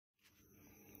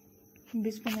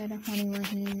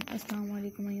Bismillahirrahmanirrahim. Assalamu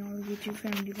alaikum my all YouTube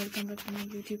family. Welcome back to my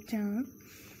YouTube channel.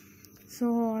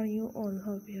 So how are you all?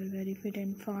 Hope you are very fit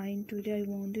and fine. Today I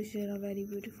want to share a very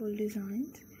beautiful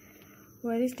designs.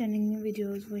 While sending new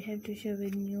videos, we have to share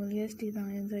with newest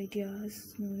designs,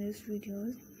 ideas, newest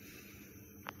videos.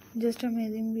 Just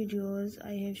amazing videos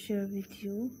I have shared with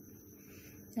you.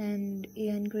 And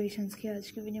AN Creations की आज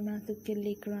की video मैं आप सबके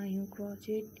लेकर आई हूँ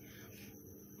crochet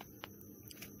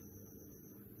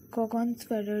cocoon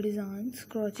sweater designs.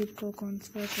 Crochet cocoon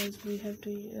sweaters we have to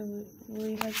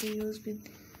use with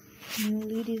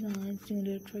newly designs,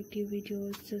 newly attractive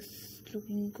videos, just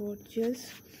looking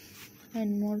gorgeous,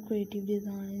 and more creative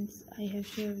designs I have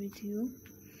shared with you.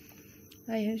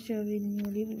 I have shared with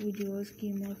newly videos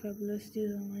की more fabulous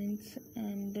designs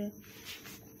and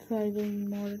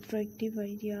more attractive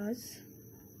ideas.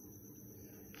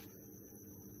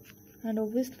 And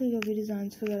obviously जो भी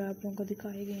designs वगैरह आप लोगों को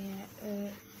दिखाए गए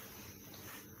हैं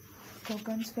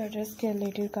कोकन स्वेटर्स के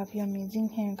रिलेटेड काफ़ी अमेजिंग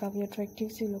हैं, काफ़ी अट्रैक्टिव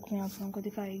सी लुक में आप लोगों को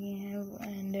दिखाए गए हैं.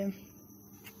 And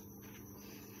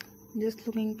just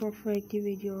looking for creative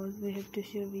videos we have to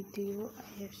share with you.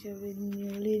 I have shared with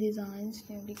newly designs,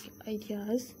 newly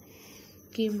ideas,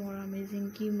 keep more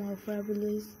amazing, keep more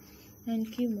fabulous,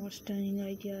 and keep more stunning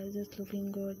ideas, just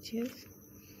looking gorgeous,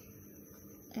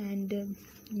 and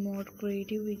more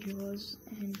creative videos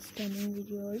and stunning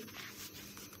videos.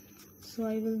 So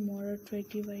I will more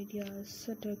attractive ideas,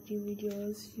 attractive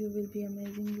videos, you will be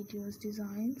amazing videos,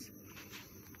 designs.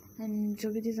 And जो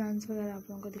भी designs वगैरह आप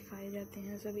लोगों को दिखाए जाते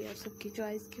हैं सभी आप सबकी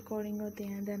चॉइस के अकॉर्डिंग होते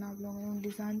हैं. देन आप लोगों ने उन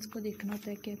डिज़ाइंस को देखना होता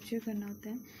है, कैप्चर करना होता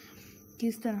है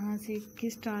किस तरह से,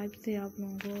 किस टाइप से आप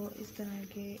लोगों को इस तरह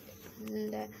के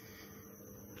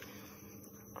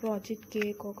क्रोचेट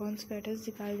के कोकन स्वेटर्स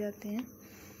दिखाए जाते हैं.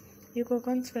 ये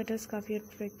कोकन स्वेटर्स काफ़ी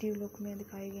अट्रैक्टिव लुक में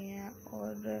दिखाए गए हैं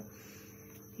और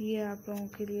ये आप लोगों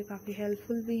के लिए काफ़ी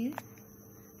हेल्पफुल भी हैं.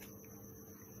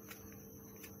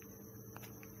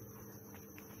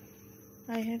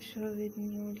 I have shared with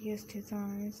newest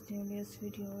designs, newest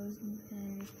videos,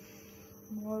 and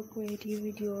more creative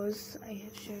videos I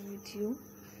have shared with you.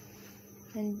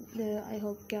 And I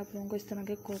hope कि आप लोगों को इस तरह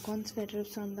के कोकन स्वेटर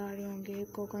पसंद आ रहे होंगे.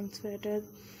 कोकन स्वेटर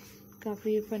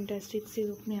काफ़ी फैंटास्टिक सी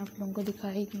लुक में आप लोगों को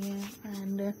दिखाए गए हैं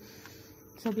एंड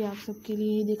सभी आप सबके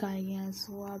लिए ही दिखाए गए हैं.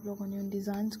 सो आप लोगों ने उन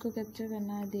डिज़ाइंस को कैप्चर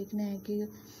करना है, देखना है कि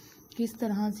किस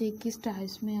तरह से, किस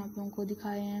टाइप्स में आप लोगों को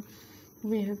दिखाए हैं.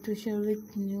 We have to share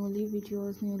with newly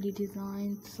videos, newly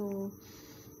designs. So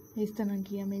इस तरह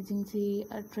की अमेजिंग सी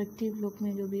अट्रैक्टिव लुक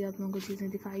में जो भी आप लोगों को चीज़ें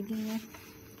दिखाई गई हैं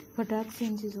फटाक से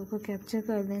इन चीज़ों को कैप्चर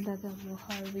कर लें ताकि आप लोग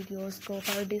हर वीडियोस को,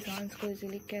 हर डिज़ाइंस को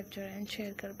इजीली कैप्चर एंड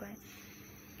शेयर कर पाएँ.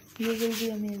 You will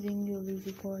be amazing, you will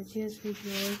be gorgeous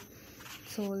videos.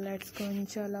 So let's go,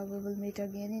 inshallah we will meet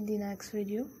again in the next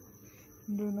video.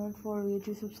 Do not forget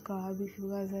to subscribe if you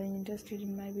guys are interested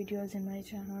in my videos and my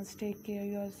channels. Take care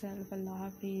yourself. Allah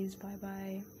Hafiz. Bye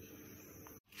bye.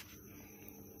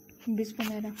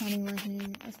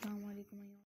 Bismillahirrahmanirrahim. Assalamu alaikum.